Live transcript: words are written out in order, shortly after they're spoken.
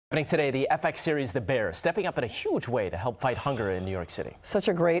Happening today, the FX series The Bear, stepping up in a huge way to help fight hunger in New York City. Such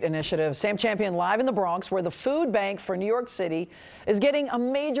a great initiative. Sam Champion live in the Bronx, where the Food Bank for New York City is getting a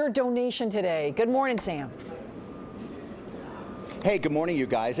major donation today. Good morning, Sam. Hey, good morning, you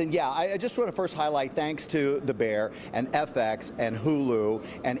guys. And yeah, I just want to first highlight thanks to The Bear and FX and Hulu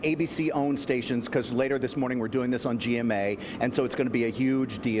and ABC-owned stations, because later this morning we're doing this on GMA, and so it's going to be a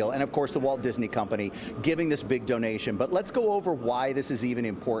huge deal. And of course, the Walt Disney Company giving this big donation. But let's go over why this is even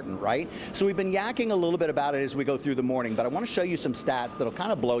important, right? So we've been yakking a little bit about it as we go through the morning, but I want to show you some stats that'll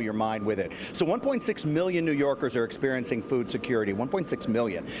kind of blow your mind with it. So 1.6 million New Yorkers are experiencing food security, 1.6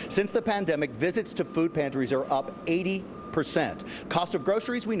 million. Since the pandemic, visits to food pantries are up 80%. Cost of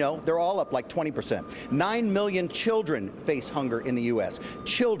groceries, we know, they're all up like 20%. 9 million children face hunger in the U.S.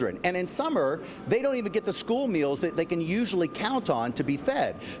 Children. And in summer, they don't even get the school meals that they can usually count on to be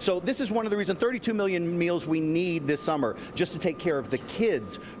fed. So this is one of the reasons, 32 million meals we need this summer just to take care of the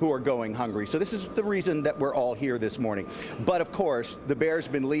kids who are going hungry. So this is the reason that we're all here this morning. But of course, the Bear's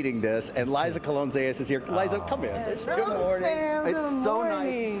been leading this, and Liza Colon-Zayas is here. Liza, come in. Good morning. Sam, it's so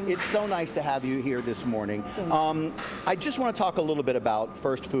nice. It's so nice to have you here this morning. I just want to talk a little bit about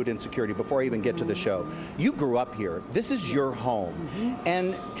first food insecurity before I even get to the show. You grew up here. This is your home.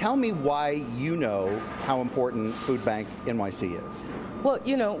 And tell me why you know how important Food Bank NYC is. Well,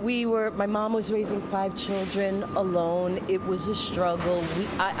 you know, my mom was raising 5 children alone. It was a struggle.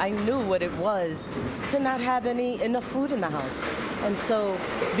 I knew what it was to not have enough food in the house. And so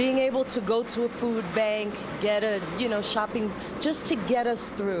being able to go to a food bank, get shopping, just to get us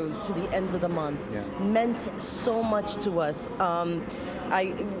through to the ends of the month meant so much to us.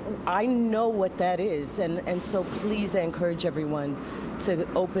 I know what that is, and so please, I encourage everyone to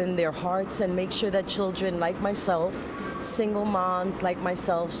open their hearts and make sure that children like myself, single moms like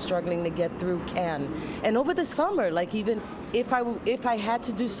myself struggling to get through can. And over the summer, like even if I had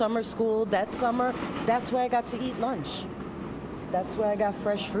to do summer school that summer, that's where I got to eat lunch. That's where I got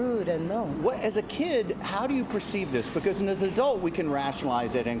fresh fruit and milk. As a kid, how do you perceive this? Because as an adult, we can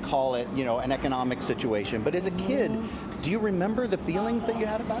rationalize it and call it, an economic situation. But as a kid, do you remember the feelings that you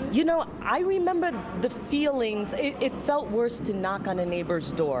had about it? You know, I remember the feelings. It felt worse to knock on a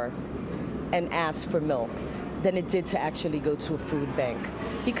neighbor's door and ask for milk than it did to actually go to a food bank,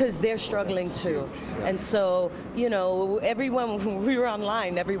 because they're struggling too. And so, everyone, when we were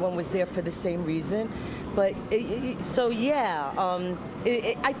online, everyone was there for the same reason. But I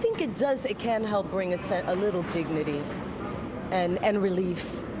think it can help bring a little dignity and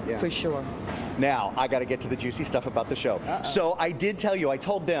relief, for sure. Now, I got to get to the juicy stuff about the show. So I did tell you, I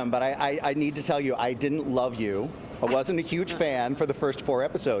told them, but I need to tell you, I didn't love you. I wasn't a huge fan for the first 4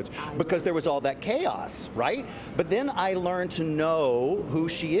 episodes because there was all that chaos, right? But then I learned to know who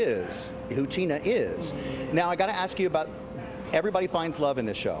she is, who Tina is. Now, I got to ask you about everybody finds love in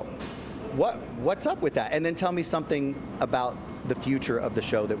this show. What's up with that? And then tell me something about the future of the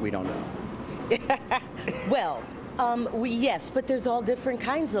show that we don't know. Well, yes, but there's all different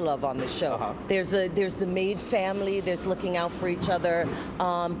kinds of love on the show. There's the maid family. There's looking out for each other.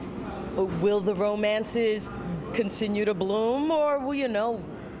 Will the romances continue to bloom, or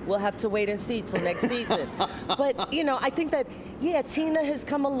we'll have to wait and see till next season. But I think that Tina has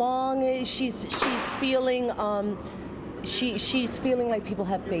come along. She's feeling she's feeling like people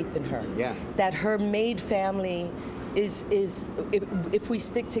have faith in her. Yeah. That her maid family is if we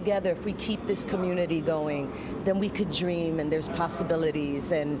stick together, if we keep this community going, then we could dream, and there's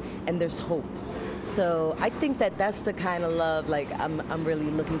possibilities, and there's hope. So I think that that's the kind of love I'm really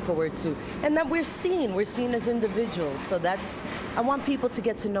looking forward to, and that we're seen as individuals. So I want people to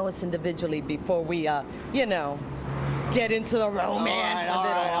get to know us individually before we get into the romance of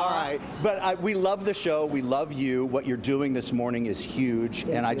it all. All right. But we love the show. We love you. What you're doing this morning is huge,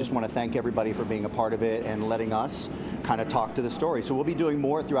 and I just want to thank everybody for being a part of it and letting us kind of talk to the story. So we'll be doing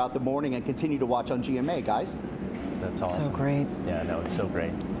more throughout the morning, and continue to watch on GMA, guys. That's awesome. So great. Yeah, no, it's so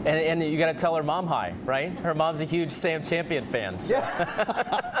great. And you got to tell her mom hi, right? Her mom's a huge Sam Champion fan. So.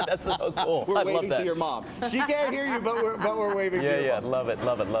 Yeah. That's so cool. We're waving to your mom. She can't hear you, but we're waving to your mom. Yeah, love it,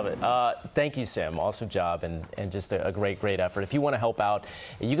 love it, love it. Thank you, Sam. Awesome job, and just a great effort. If you want to help out,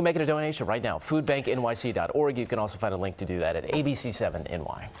 you can make it a donation right now. foodbanknyc.org. You can also find a link to do that at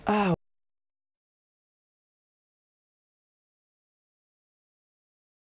ABC7NY.